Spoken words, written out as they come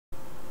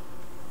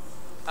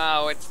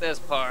Oh, it's this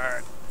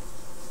part.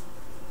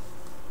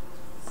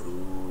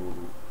 Ooh.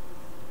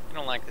 I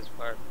don't like this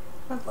part.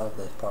 I love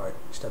this part.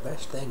 It's the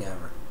best thing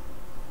ever.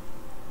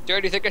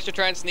 Jared, do you think I should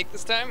try and sneak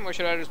this time, or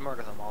should I just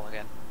murder them all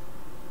again?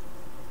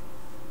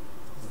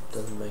 It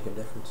doesn't make a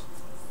difference.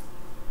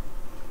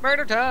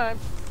 Murder time!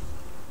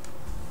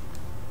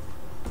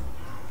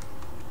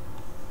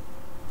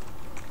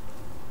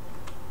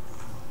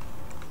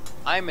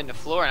 I'm in the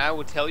floor, and I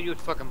will tell you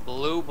it's fucking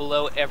blue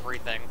below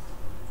everything.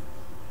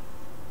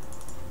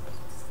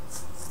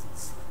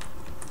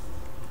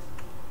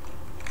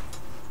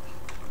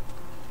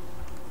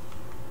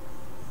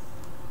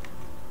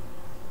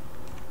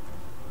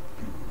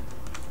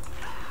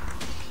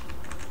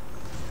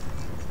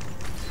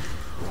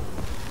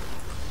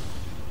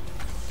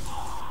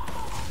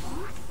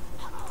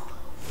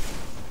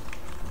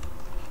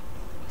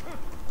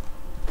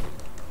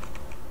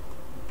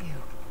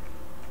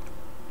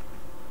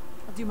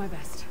 I'll do my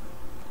best.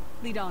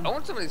 Lead on. I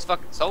want some of these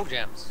fucking soul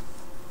gems.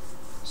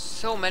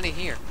 So many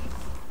here.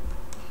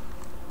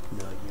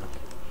 No, you.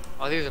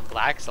 Oh, these are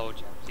black soul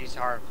gems. These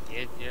are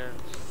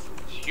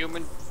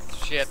human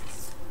shit.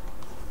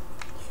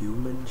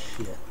 Human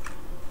shit.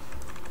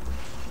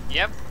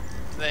 Yep,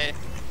 they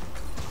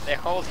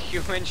hold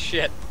human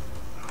shit.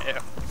 Ew.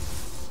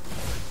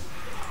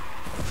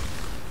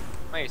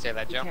 Why do you say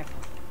that, Be Joe? careful.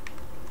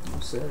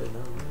 You said it,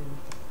 not me.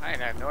 I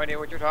have no idea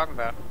what you're talking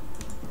about.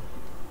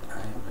 I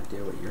have no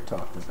idea what you're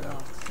talking about.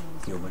 Lost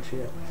souls Human shit.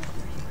 aware of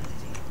their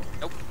humanity.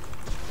 Nope.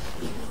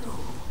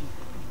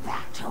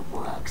 Back to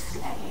work,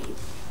 slave.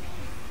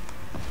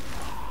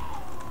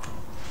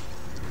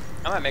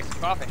 I might make some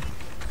coffee.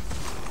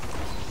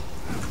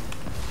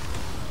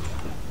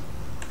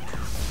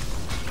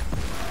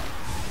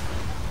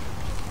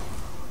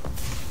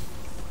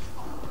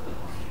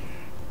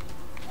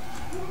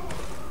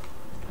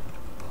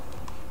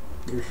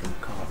 Here's some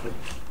coffee.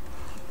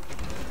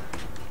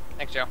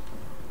 Thanks, Joe.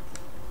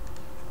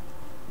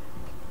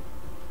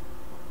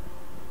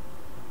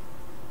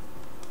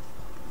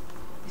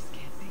 This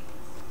can't be.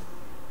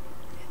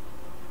 It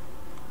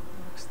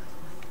looks like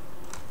my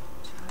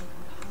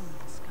childhood home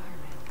in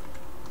Skyrim.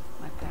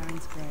 My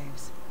parents'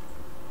 graves.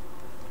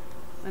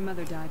 My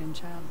mother died in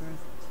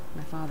childbirth.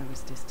 My father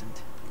was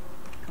distant.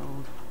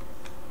 Cold.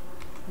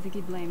 I think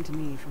he blamed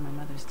me for my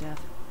mother's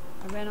death.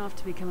 I ran off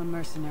to become a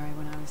mercenary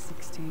when I was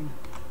 16.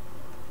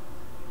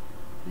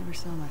 I never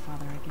saw my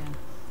father again.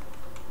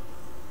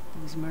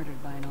 He was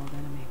murdered by an old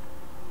enemy.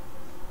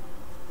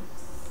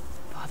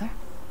 Father?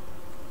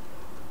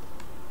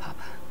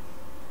 Papa?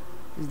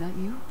 Is that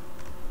you?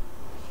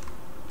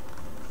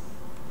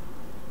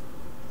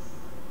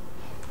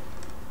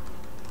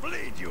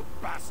 Bleed, you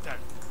bastard!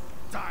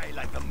 Die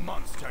like the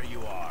monster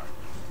you are!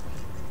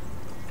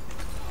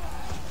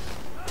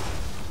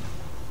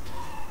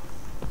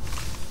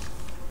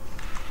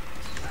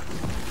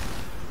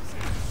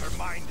 Her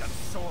mind and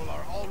soul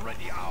are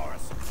already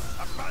ours.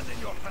 Abandon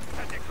your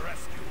pathetic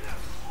rescue.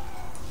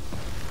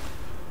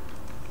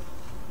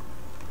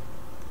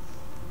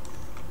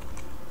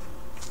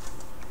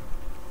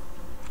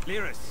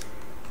 Lyris,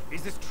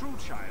 is this true,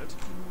 child?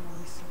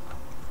 Oh,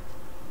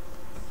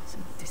 so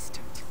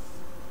distant.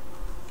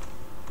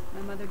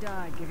 My mother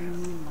died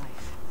giving me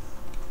life.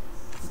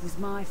 It was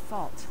my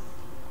fault.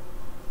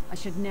 I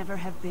should never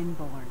have been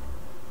born.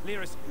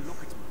 Lyris, look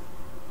at me.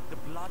 The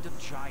blood of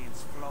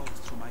giants flows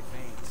through my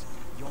veins.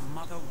 Your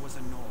mother was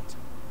a Nord.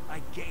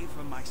 I gave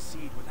her my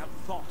seed without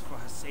thought for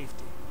her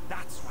safety.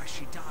 That's why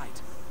she died.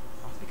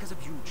 Not because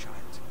of you,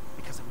 child.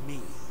 Because of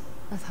me.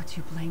 I thought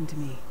you blamed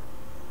me.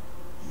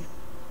 You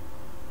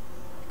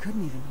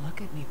couldn't even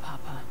look at me,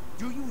 Papa.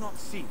 Do you not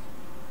see?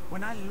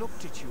 When I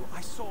looked at you,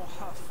 I saw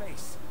her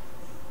face.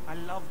 I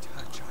loved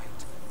her,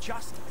 child.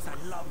 Just as I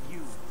love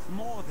you.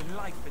 More than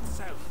life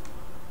itself.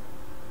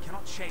 We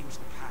cannot change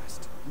the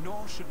past,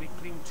 nor should we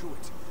cling to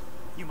it.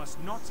 You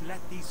must not let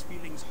these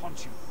feelings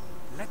haunt you.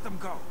 Let them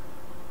go.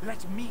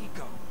 Let me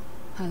go.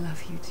 I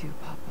love you too,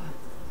 Papa.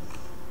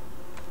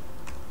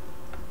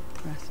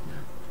 Rest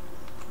now.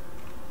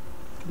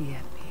 Be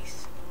at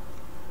peace.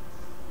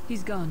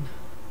 He's gone.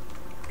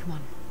 Come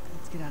on,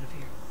 let's get out of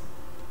here.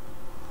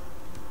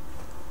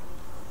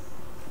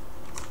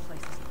 This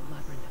place is a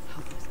labyrinth of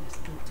hopelessness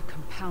built to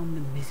compound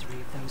the misery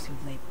of those who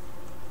labor.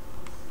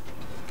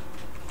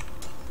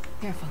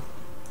 Careful.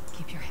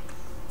 Keep your head.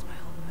 It's my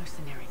old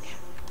mercenary camp.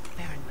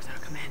 Baron was our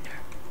commander.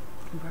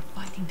 We were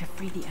fighting to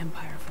free the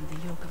Empire from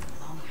the yoke of the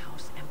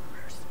Longhouse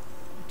Emperors.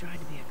 I tried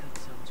to be a good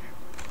soldier.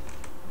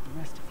 The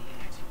rest of the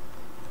unit,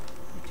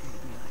 they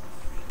treated me like a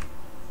freak.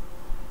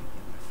 I think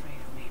they were afraid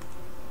of me.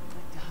 I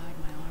like to hide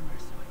my armor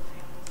so I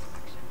fail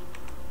inspection.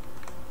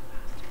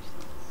 Bastards.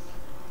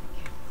 I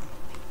can't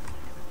believe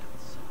I never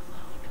felt so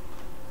alone.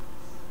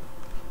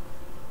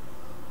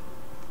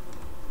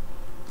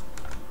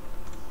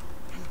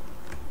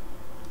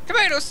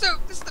 Tomato soup!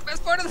 This is the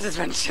best part of this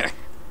adventure!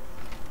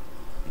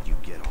 Did you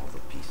get all the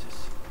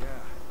pieces? Yeah,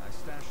 I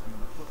stashed them in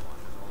the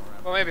footlockers all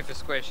around. Well, maybe if it's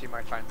squish, you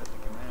might find that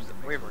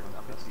we've already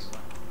done this.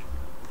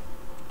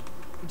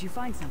 Did you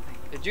find something?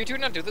 Did you two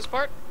not do this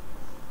part?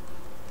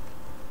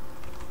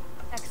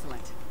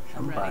 Excellent. I'm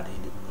Somebody ready.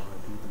 didn't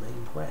want to do the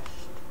main quest.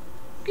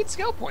 You get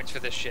skill points for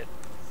this shit.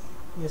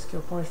 You get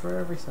skill points for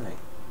everything.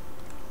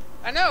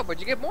 I know, but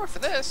you get more for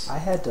this. I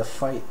had to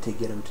fight to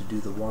get him to do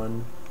the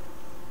one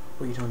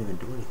where you don't even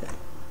do anything.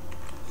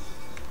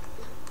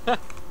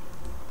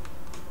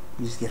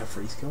 You just get a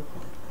free skill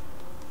point.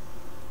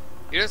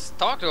 You just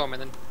talk to him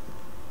and then...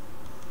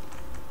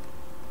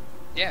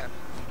 Yeah.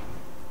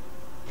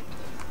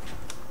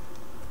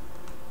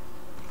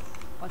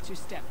 What's your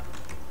step?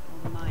 All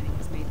the mining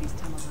has made these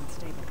tunnels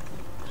unstable.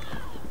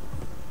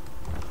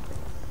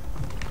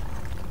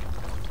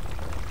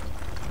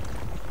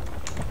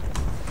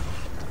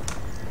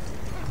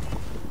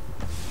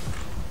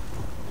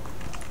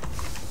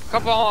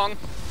 Come along. Did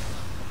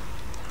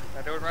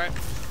I do it right?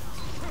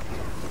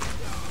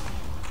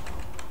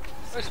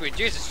 Oh, sweet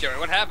Jesus, Joey,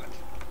 what happened?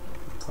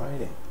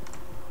 Fighting.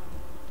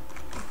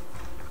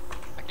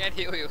 I can't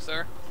heal you,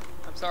 sir.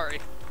 I'm sorry.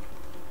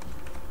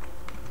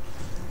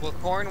 Will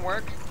corn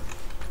work?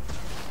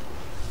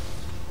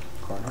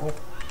 Cornhole?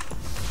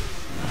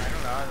 I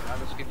don't know. I'll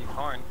just give you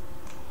corn.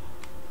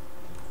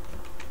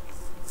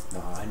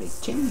 No, I need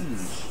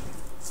cheese.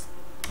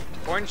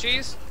 Corn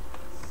cheese?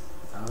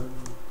 No.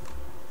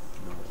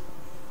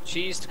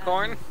 Cheese to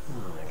corn?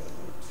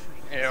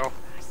 No. Ew.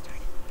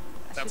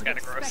 I Sounds should kind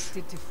have of gross.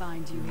 expected to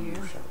find you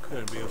here.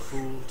 Don't be a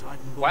fool,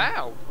 Titan boy.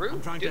 Wow, rude.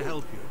 I'm trying dude. to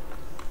help you.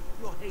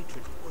 Your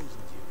hatred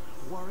poisons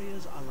you.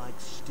 Warriors are like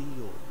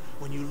steel.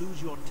 When you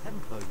lose your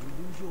temper, you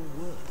lose your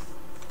worth.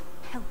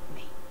 Help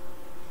me.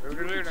 You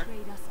Rude.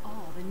 betrayed us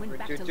all, then went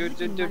back to Dude.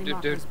 licking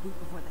Moneymarker's boot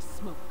before the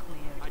smoke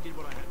cleared. I did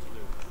what I had to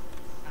do.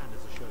 And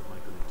as a show of my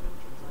good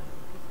intentions, I have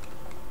a gift.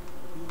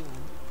 But be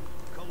warned,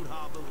 Cold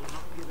Harbor will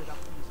not give it up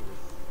easily.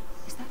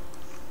 Is that...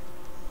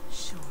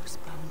 Sure as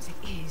bones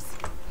it is.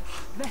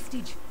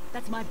 Vestige,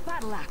 that's my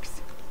battle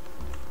axe.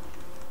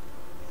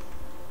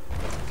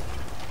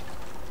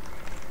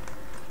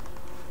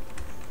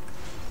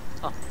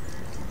 Huh.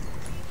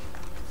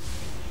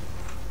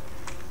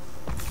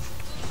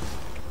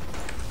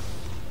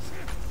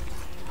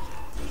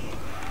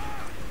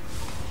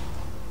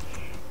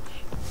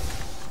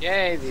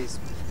 Yay, these.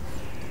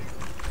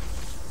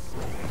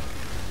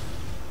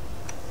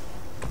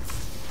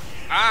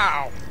 Ow!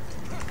 Ow.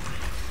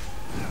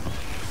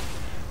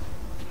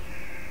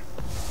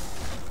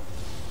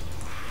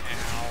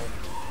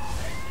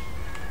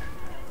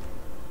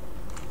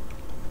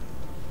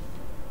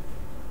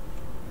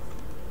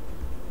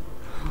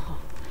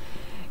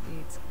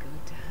 It's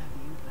good to have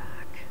you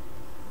back.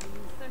 Are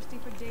you thirsty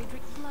for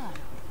Daedric blood,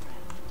 old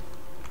friend?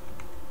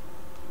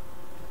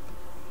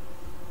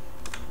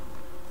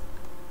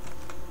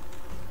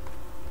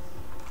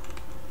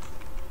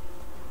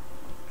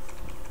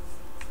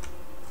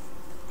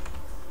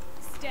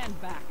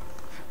 Stand back.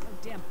 No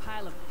damn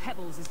pile of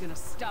pebbles is gonna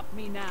stop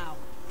me now.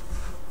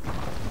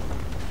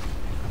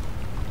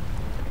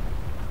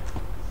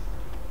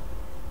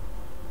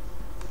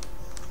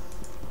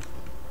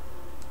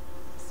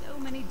 So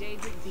many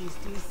Daedric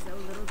beasties, so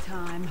little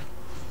time.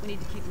 We need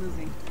to keep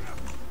moving.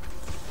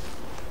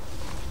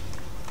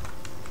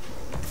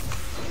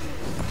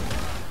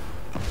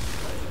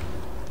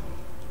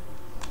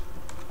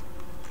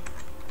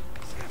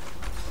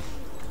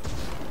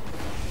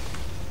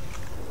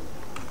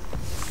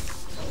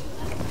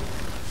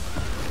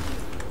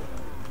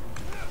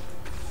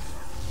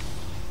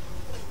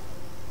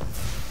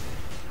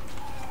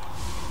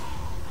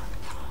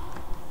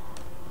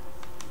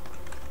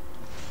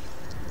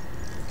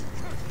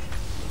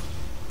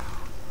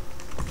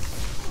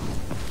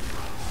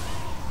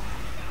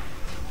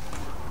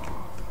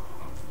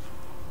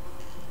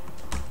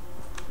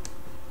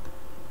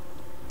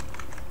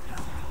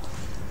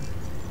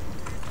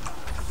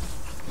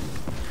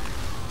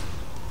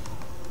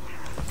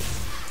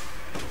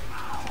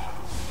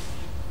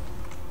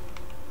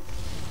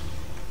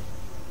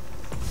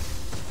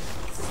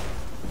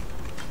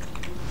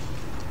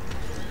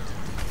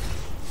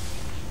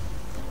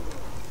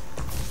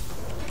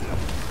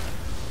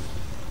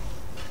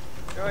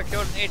 I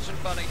killed an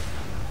ancient bunny.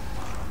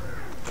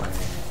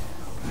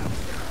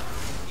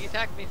 You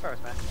attacked me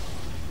first, man.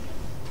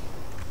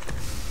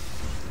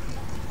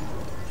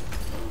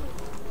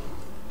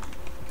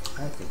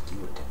 I think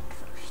you attacked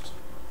first.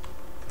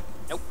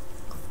 Nope.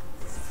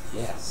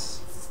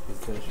 Yes,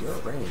 because you're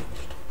ranged.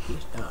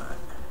 He's not.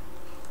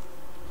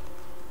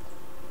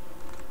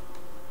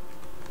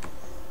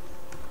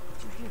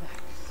 Did you hear that?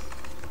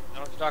 I don't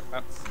know what you're talking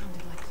about.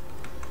 Sounded like...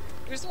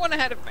 Who's the one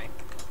ahead of me?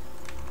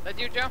 Is that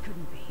you, Joe?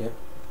 Couldn't be. Yep.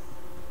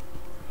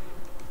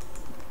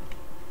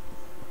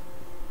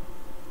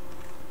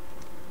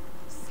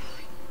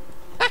 Sally.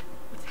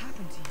 What's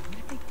happened to you? What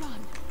have they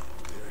done?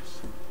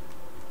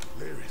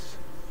 Laris,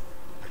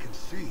 I can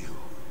see you.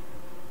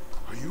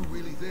 Are you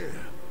really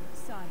there?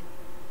 Sai,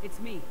 it's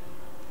me.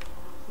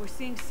 We're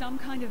seeing some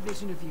kind of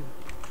vision of you.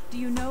 Do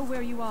you know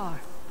where you are?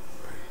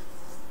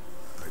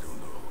 I don't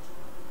know.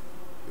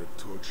 They're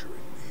torturing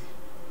me.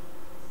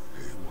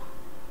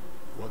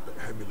 They want the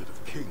Amulet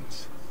of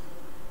Kings.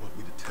 Want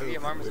me to tell Your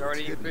them armor's where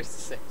already it's hidden. increased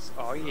to 6.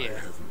 Oh I yeah.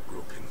 haven't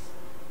broken.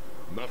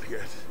 Not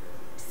yet.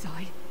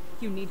 Sai,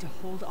 you need to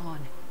hold on.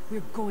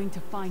 We're going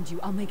to find you.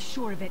 I'll make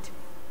sure of it.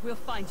 We'll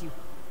find you.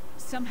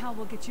 Somehow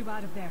we'll get you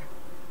out of there.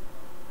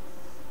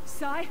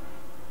 Sai?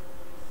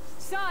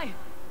 Sai!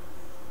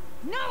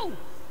 No!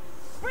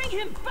 Bring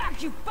him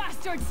back, you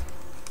bastards!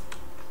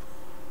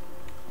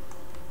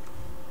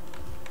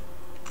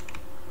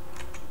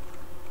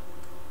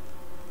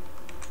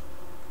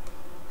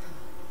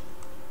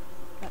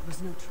 That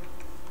was no trick.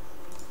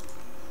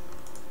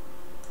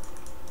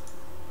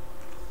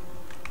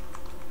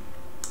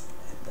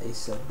 And they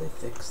said they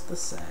fixed the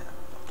sound.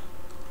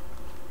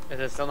 Does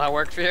it still not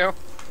work for you?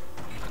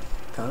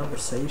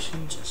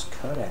 Conversation just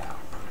cut out.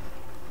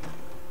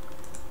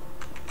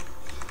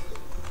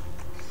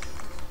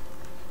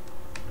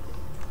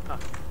 Huh.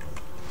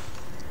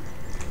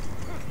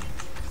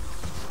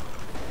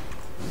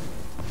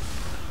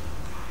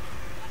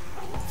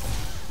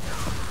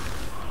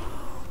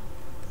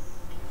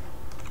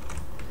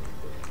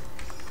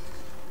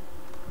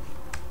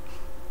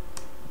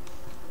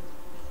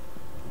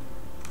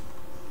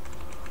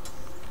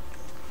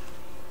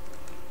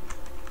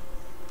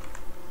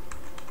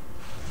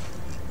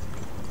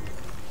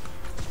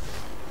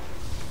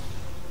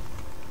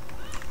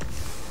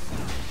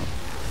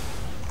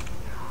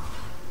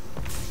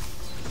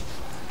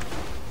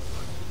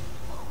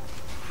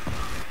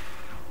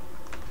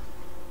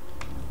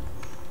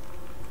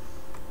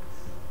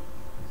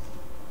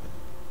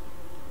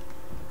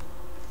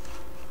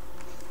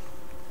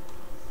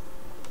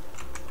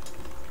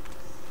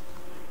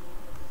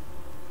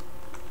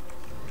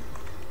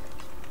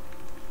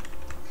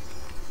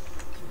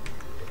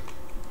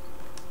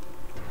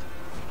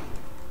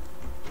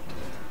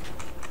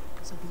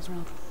 Something's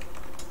wrong.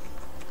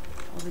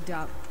 All the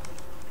doubt,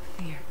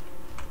 fear,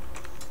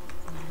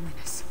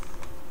 loneliness.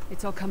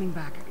 It's all coming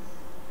back.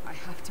 I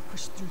have to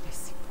push through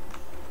this.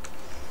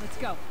 Let's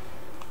go.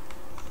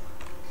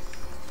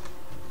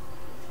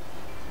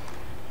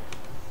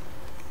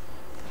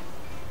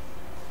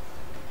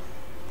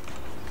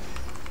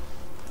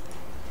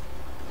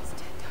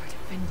 Stand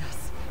defend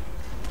us.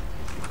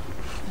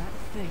 That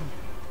thing.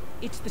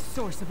 It's the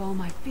source of all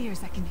my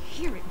fears. I can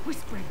hear it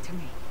whispering to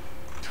me,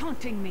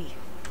 taunting me.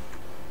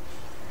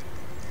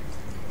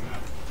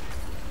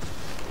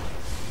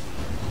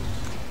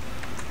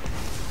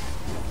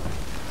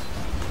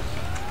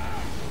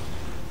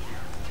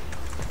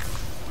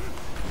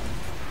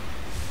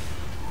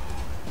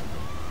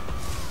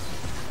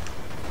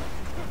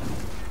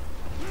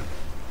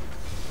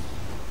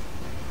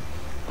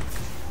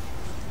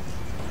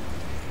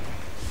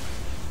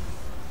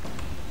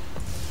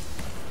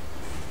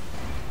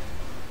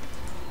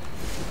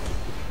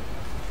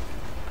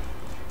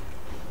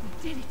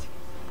 Did it!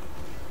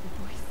 The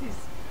voices,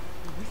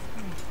 the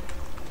whispering.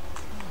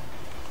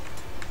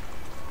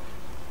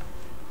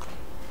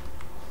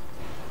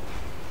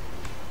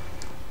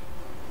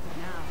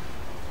 Now,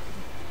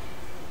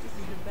 this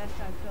is the best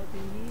I've felt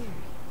in years.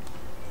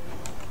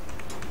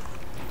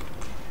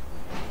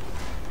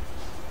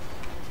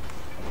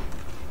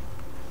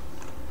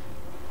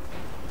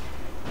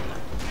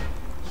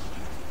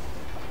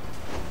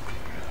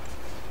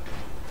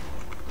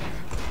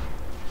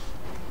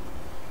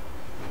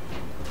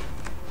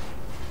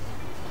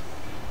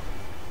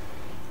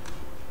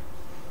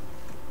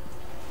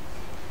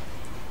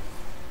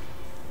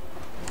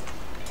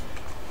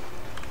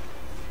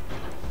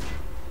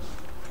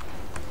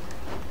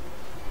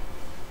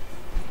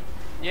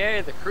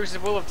 Yay, the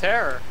Crucible of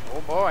Terror.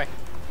 Oh boy.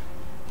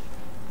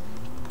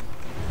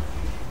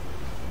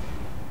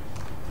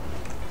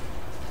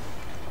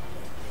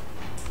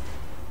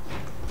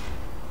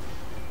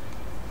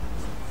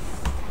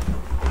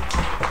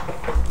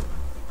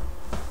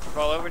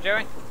 Roll over,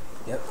 Joey?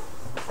 Yep.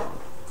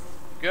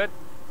 Good?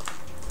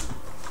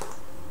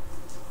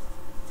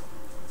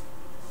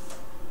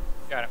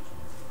 Got it.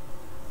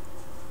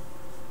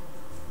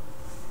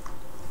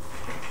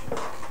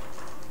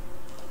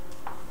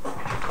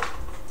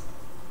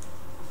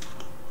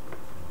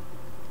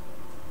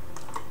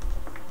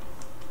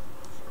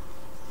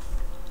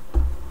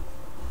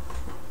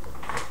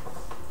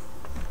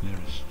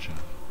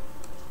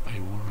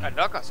 My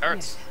knuckles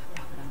hurts. Yes,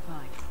 Prophet, I'm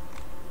fine.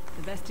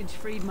 The vestige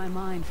freed my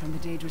mind from the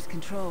Daedra's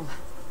control.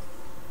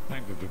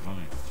 Thank the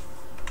Divine.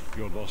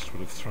 Your loss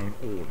would have thrown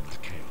all into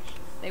chaos.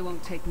 They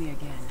won't take me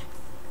again.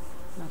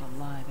 Not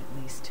alive,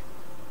 at least.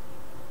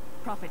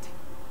 Prophet,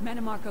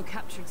 Manamarco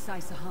captured Sai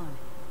Sahan.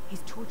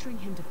 He's torturing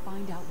him to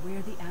find out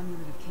where the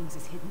Amulet of Kings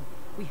is hidden.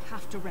 We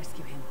have to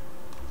rescue him.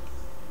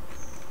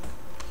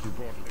 You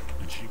brought Liv,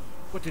 and she...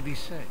 What did he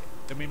say?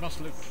 Then we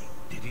must look...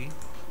 Did he?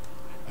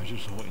 As you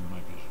saw in my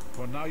vision.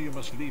 For now you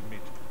must leave me.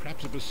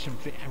 Perhaps it was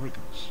simply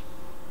arrogance.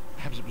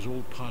 Perhaps it was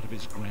all part of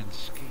his grand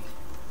scheme.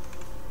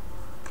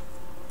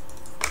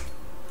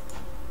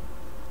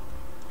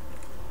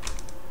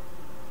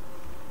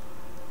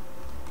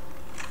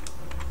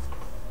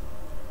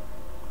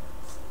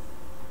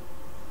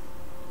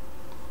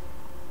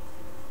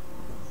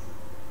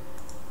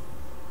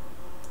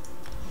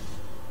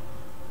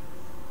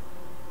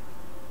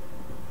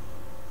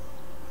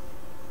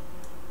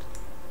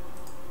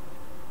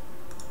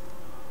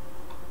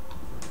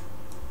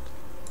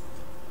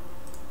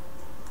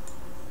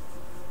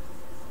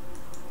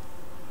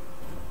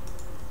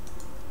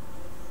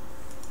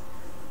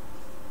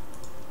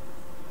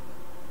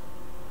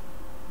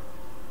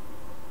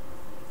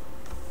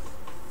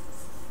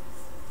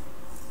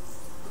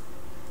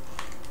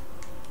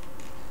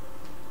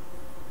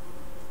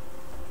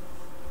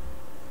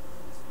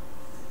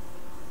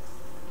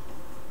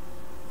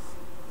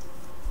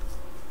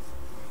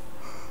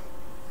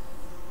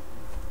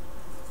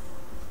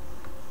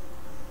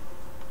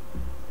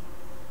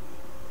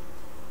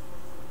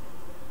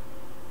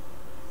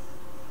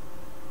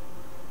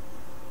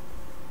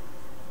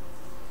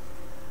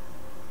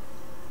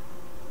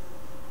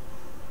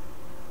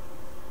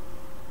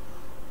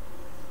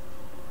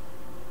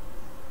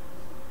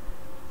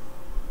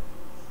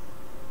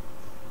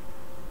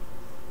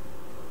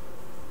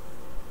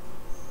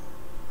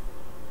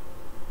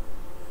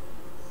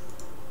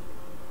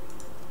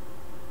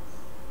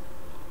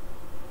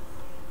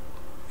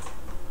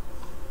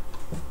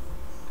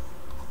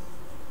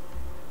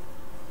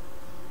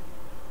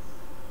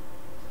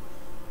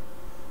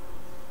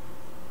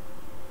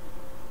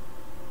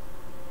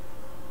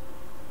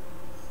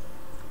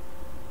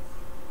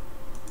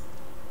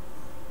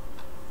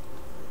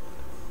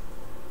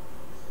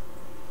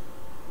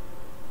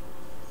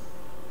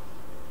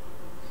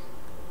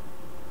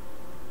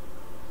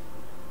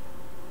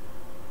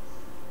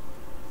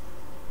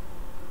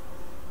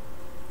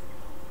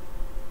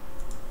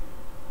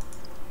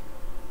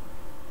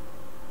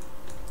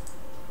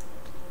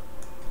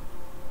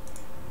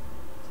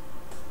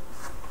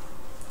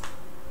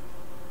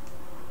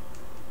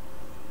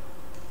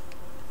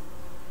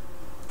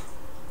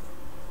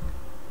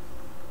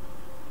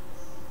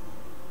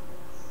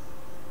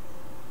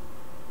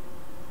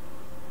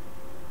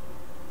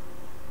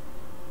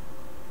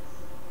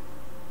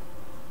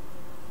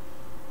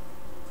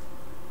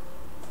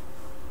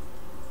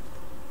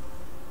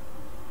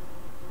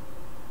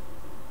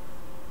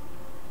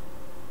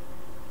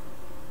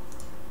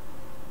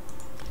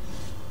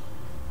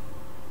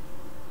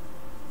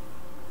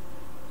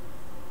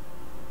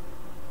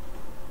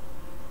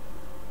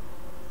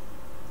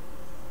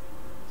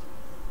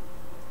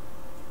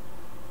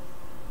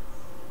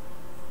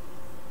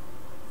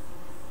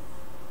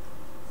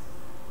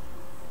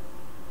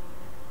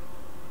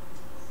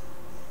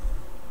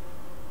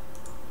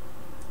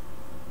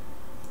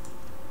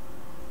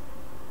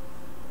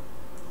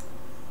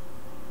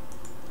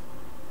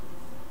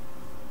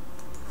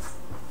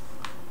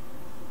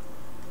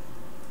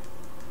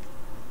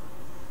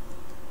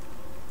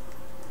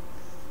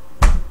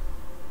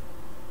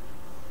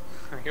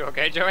 You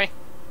okay, Joey?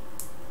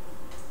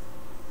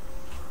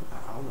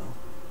 I don't know.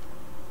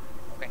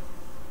 Okay.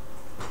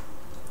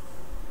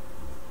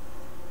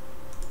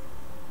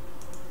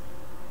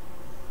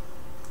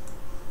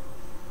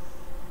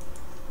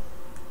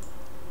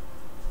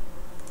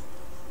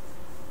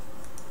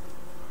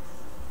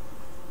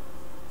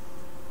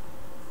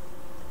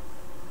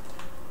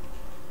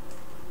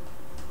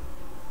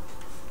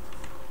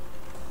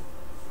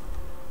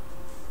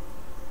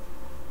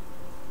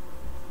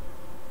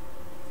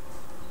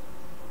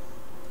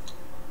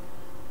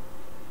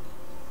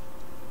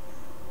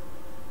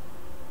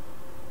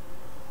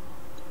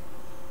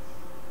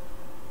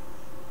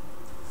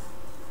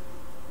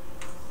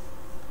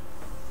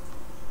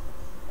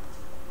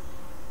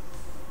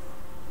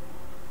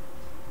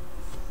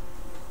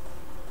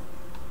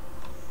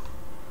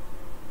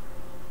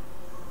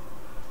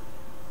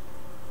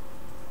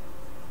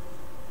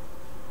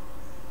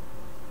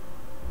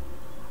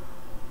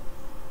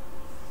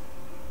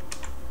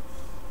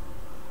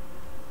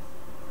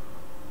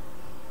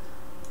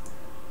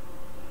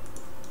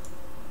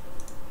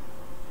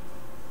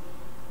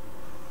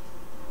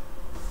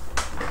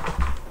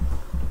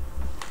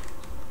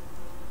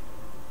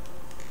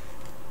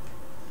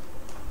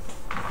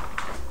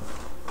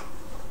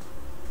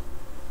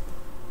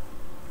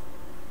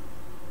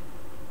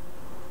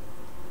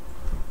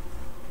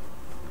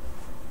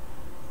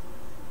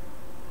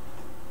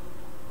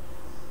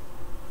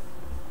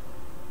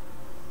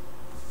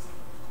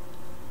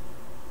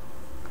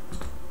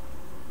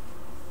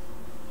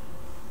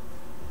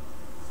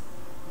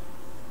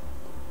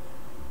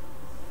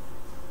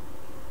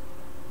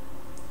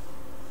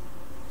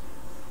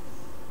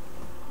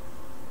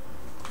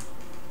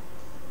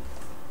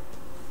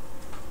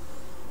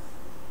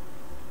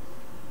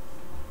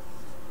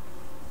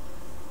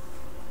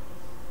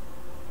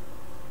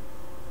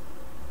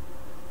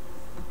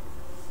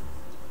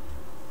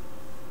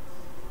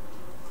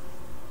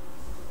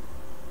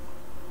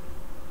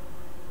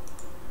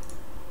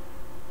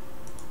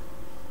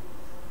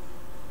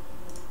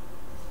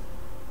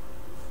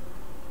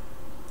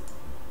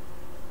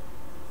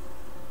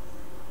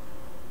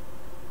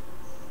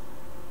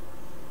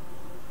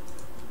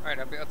 Alright,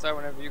 I'll be outside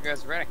whenever you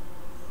guys are ready.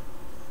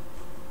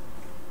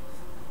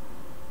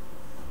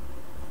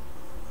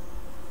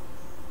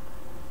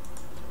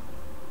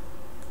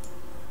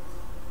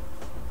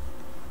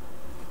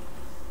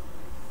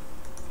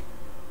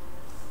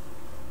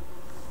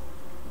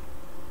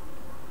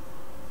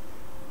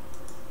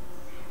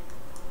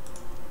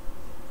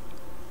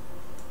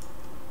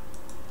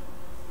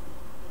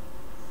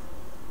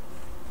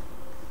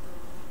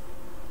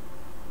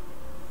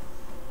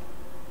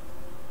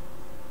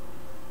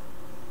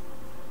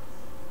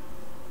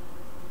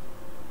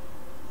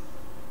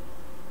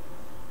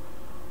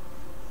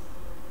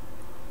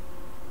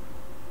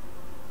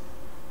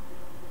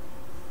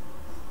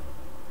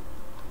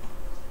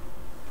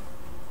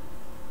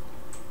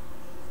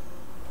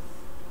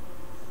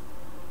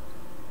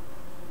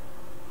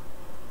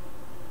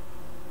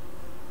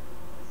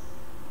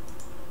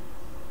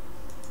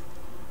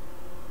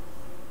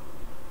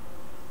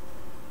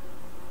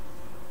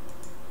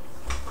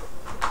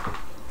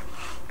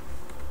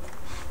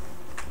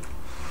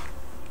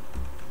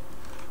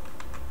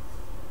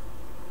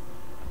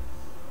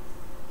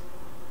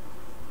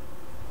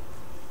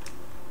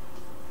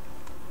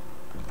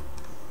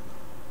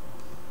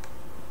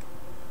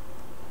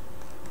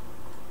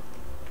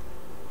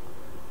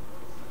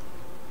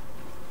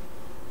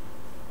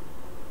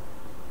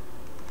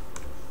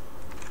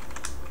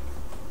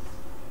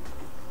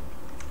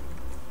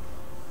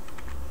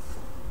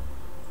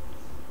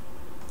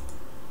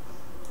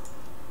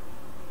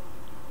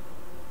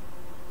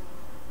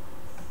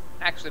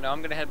 Actually, no,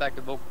 I'm gonna head back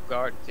to Vocal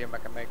Guard and see if I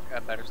can make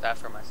a better staff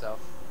for myself.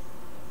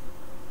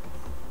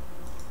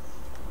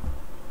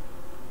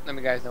 Let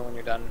me guys know when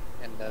you're done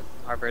in the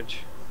Harbridge.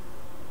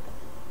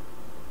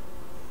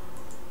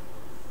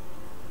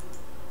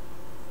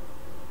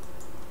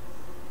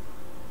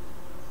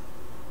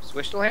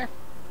 Swish still here?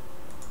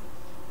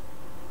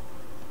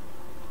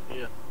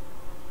 Yeah.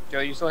 Joe,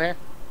 you still here?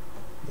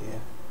 Yeah.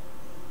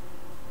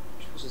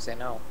 You're supposed to say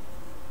no.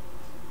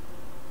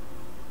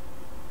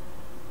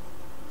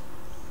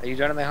 Are you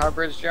done in the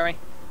Harbridge, Joey?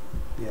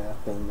 Yeah,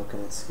 I've been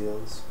looking at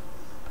skills.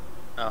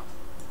 Oh.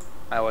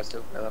 I was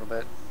too for a little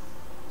bit.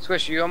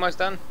 Swish, are you almost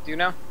done? Do you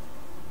know? I'm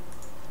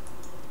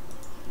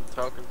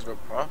talking to the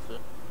prophet.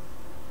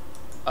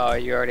 Oh,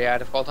 you already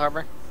out of Cold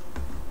Harbor?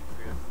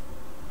 Yeah.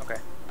 Okay.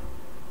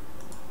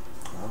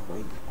 I'm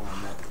waiting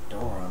on that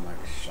door on like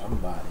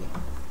somebody.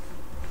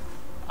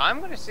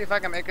 I'm gonna see if I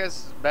can make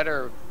us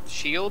better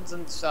shields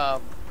and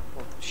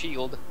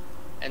shield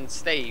and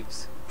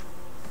staves.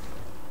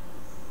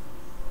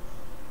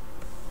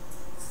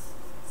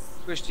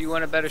 Swish, do you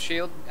want a better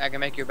shield? I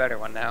can make you a better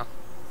one now.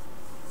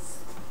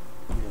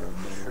 You're a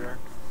better. Sure.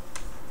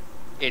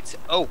 It's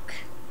oak.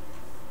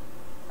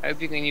 I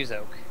hope you can use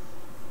oak.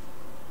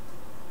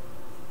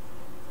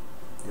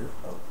 You're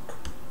oak.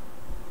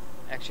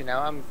 Actually,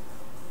 now I'm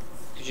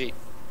Khajiit.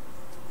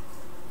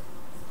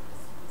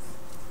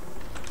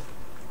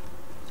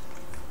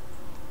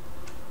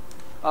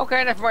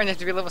 Okay, never mind. You have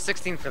to be level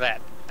 16 for that.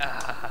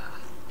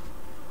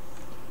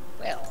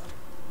 Well,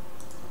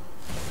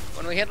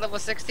 when we hit level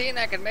 16,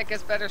 I can make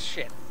us better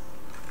shit.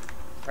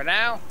 For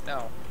now,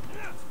 no.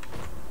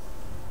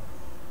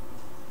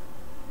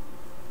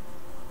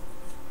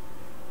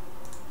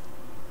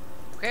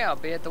 Okay, I'll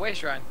be at the way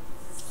shrine.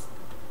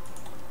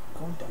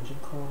 Going dungeon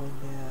crawling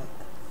yet?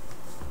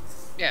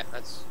 Yeah,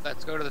 let's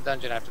go to the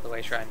dungeon after the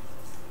way shrine.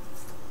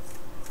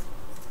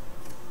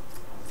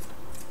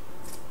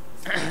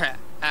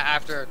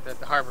 After the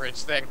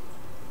harborage thing.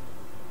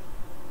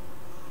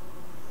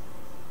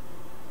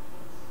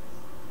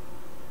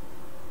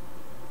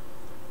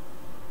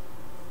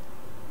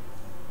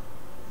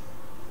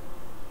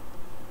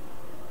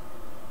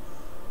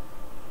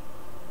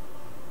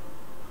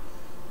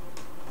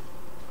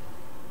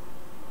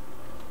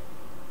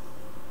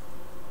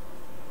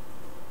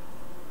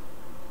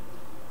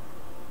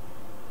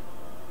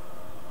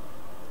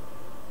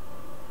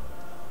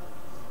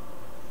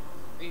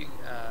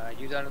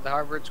 You done at the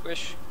Harvard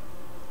squish?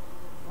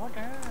 You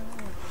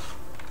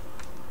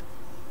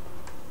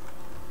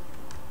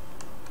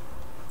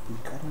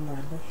gotta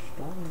learn the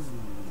story.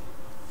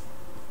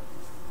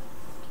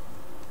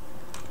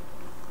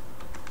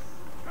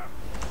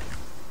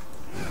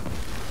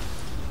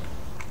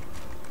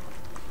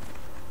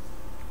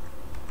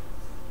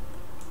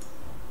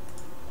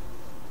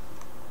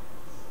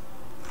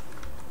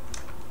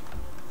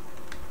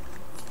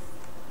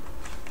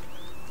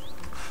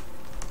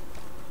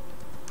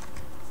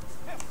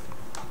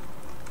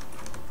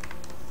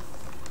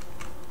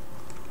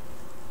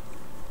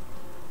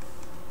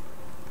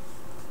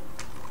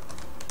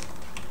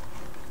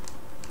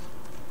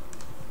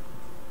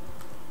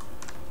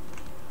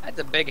 That's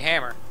a big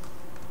hammer.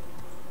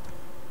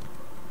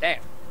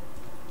 Damn.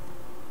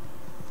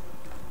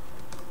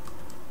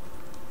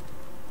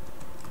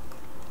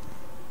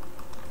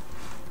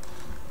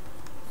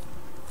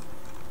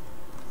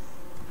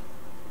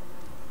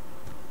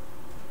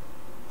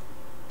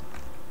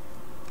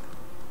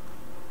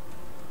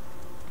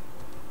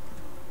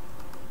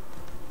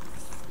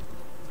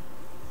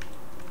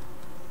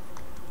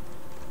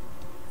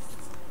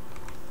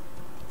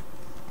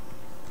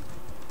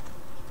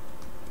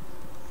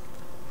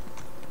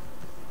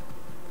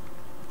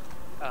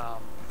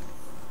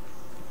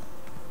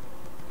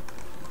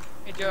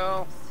 Hey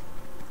Joe.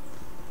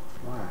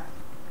 Why?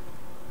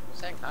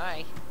 Saying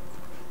hi.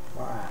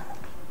 Why?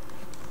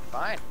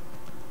 Fine.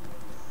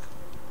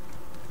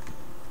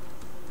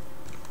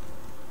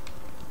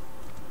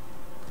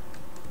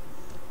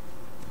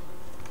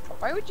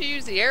 Why would you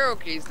use the arrow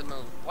keys to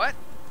move? What?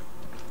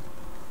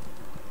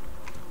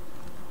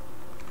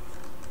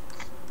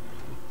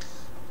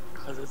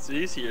 Because it's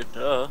easier,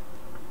 duh.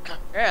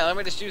 Yeah, let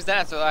me just use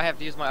that so I have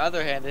to use my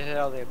other hand to hit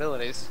all the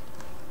abilities.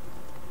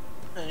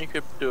 And you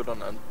could do it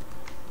on a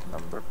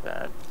number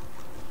pad.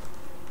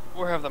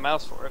 Or have the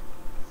mouse for it.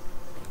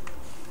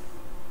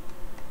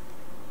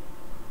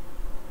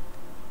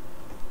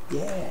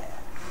 Yeah.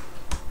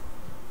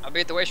 I'll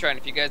be at the way shrine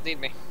if you guys need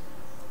me.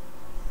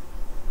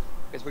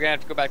 Because we're gonna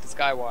have to go back to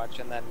Skywatch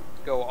and then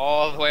go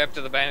all the way up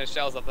to the banished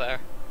shells up there.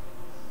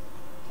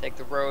 Take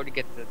the road to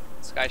get the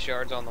sky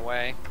shards on the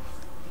way.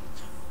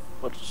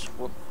 What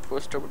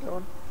quest are we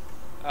doing?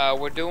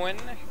 We're doing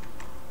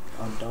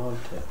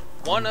Undaunted.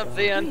 one of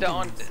the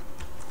Undaunted.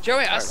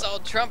 Joey, I saw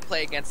Trump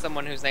play against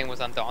someone whose name was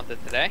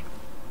Undaunted today.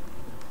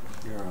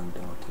 You're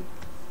undaunted.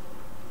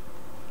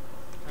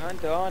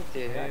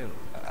 Undaunted.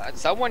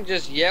 Someone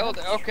just yelled,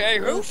 okay,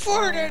 who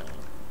farted?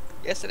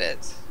 Yes, it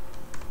is.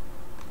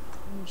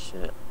 Oh,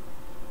 shit.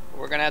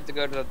 We're gonna have to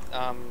go to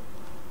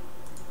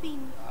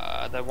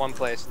the one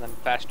place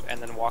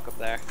and then walk up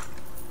there.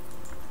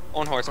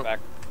 On horseback.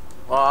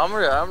 Well, I'm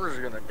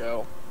just gonna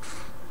go.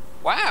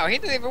 Wow, he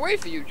didn't even wait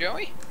for you,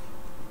 Joey.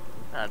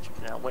 Nah,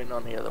 I'm waiting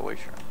on the other way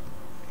shrine.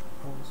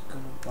 I was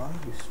gonna buy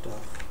you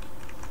stuff.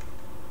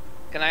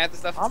 Can I have the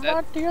stuff I'm instead?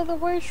 at the other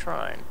way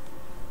shrine.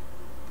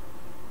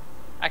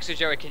 Actually,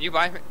 Joey, can you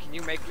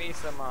make me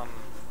some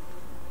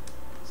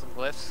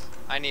glyphs?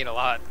 I need a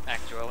lot,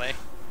 actually.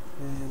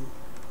 Man,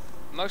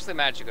 Mostly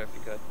magic, if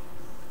you could.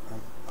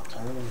 I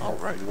only have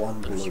Alright,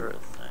 one there's blue. a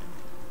thing.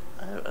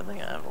 I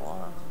think I have a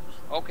lot of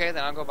those. Okay,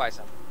 then I'll go buy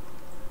some.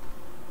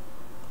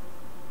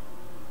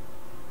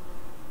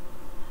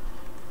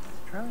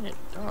 Trying it.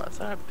 Oh, I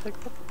thought I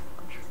picked up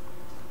a bunch.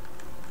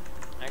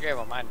 I gave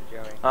all mine to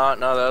Joey. No,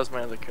 that was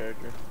my other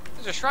character.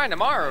 There's a shrine to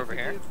Mara over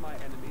here.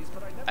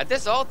 At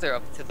this altar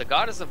to the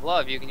goddess of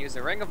love, you can use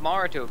the ring of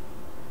Mara to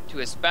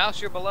espouse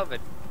your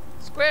beloved.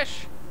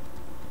 Squish!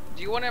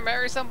 Do you want to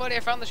marry somebody? I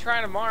found the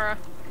shrine of Mara.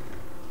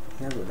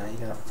 Yeah, but now you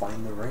gotta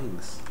find the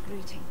rings.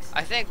 Greetings.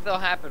 I think they'll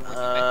happen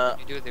when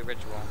you do the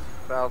ritual.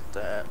 About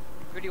that.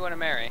 Who do you want to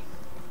marry?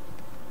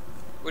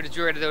 Or did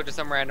you already do it to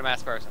some random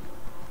ass person?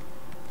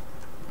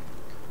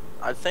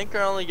 I think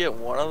I only get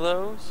one of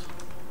those.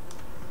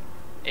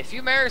 If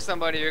you marry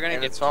somebody, you're gonna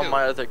And get it's two. on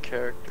my other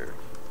character.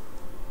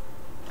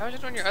 How was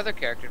it on your other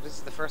character? This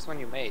is the first one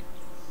you made.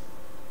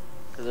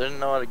 Because I didn't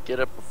know how to get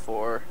it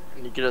before.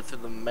 And you get it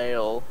through the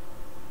mail.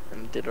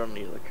 And did it on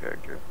the other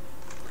character.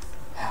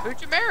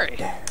 Who'd you marry?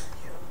 Dare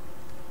you?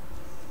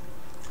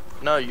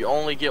 No, you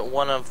only get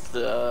one of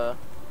the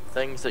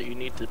things that you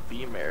need to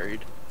be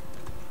married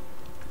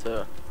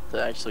to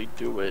actually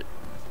do it.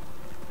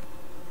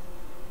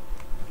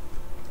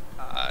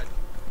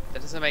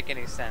 That doesn't make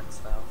any sense,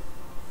 though.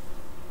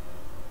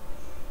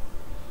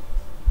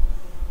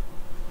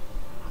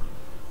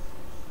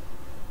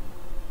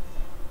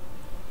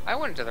 I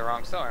went into the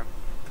wrong store.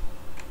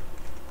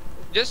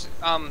 Just,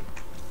 come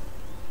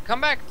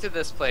back to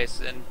this place,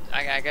 and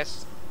I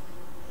guess,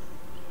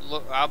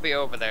 look, I'll be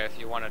over there if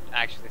you want to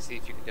actually see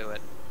if you can do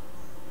it.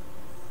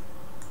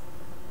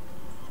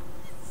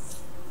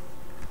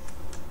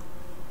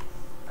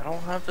 I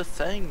don't have the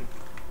thing.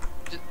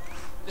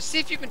 Just see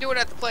if you can do it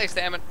at the place,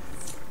 damn it.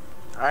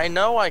 I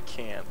know I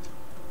can't.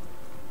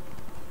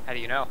 How do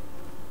you know?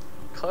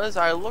 Cause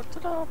I looked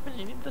it up and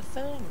you need the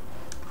thing.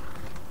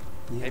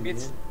 Yeah,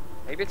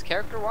 Maybe it's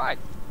character wide.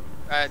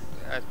 I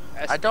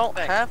don't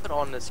have it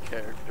on this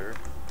character.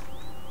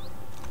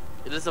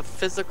 It is a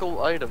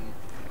physical item.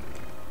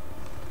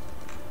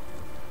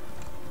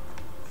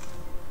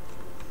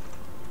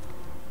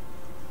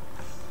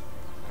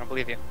 I don't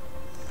believe you.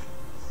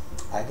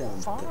 I don't.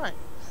 Fine.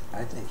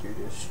 I think you're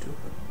just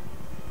stupid.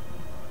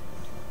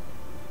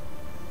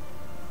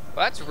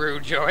 Well, that's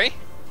rude, Joey.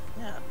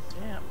 Yeah,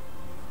 damn.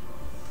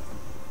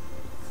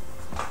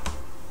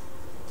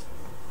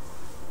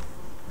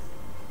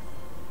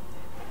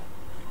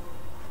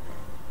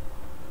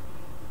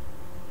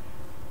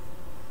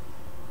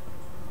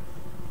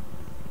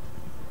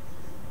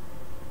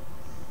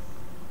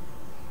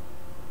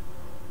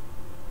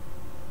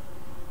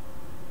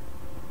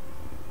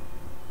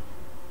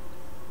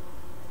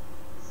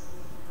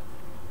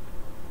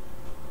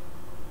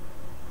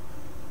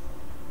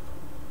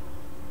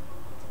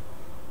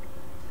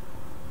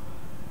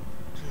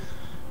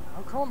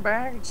 I'll come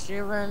back and see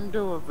if I can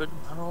do it, but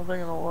I don't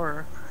think it'll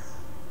work.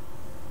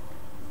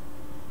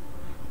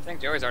 I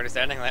think Joey's already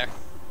standing there.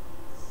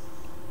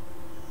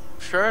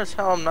 Sure as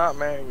hell I'm not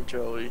marrying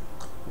Joey.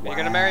 Are you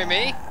gonna marry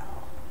me?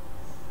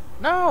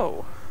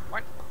 No!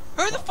 What?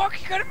 Who the fuck are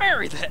you gonna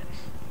marry then?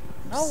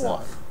 No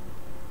one.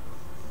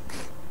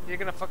 You're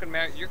gonna fucking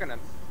marry. You're gonna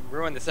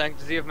ruin the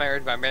sanctity of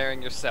marriage by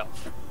marrying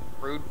yourself.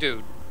 Rude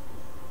dude.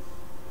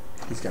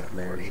 He's gonna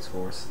marry his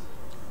horse.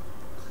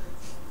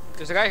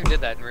 There's a guy who did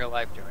that in real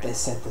life, Joey. They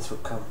said this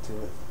would come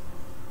to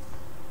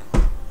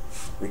it.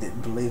 We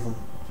didn't believe him.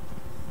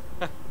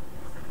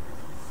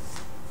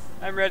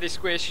 I'm ready,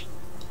 Squish.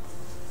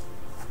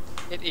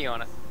 Hit E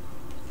on it.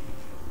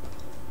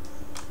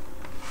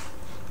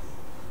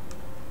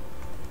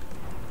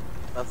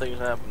 Nothing's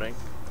happening.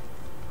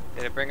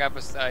 Did it bring up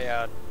a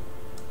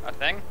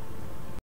thing?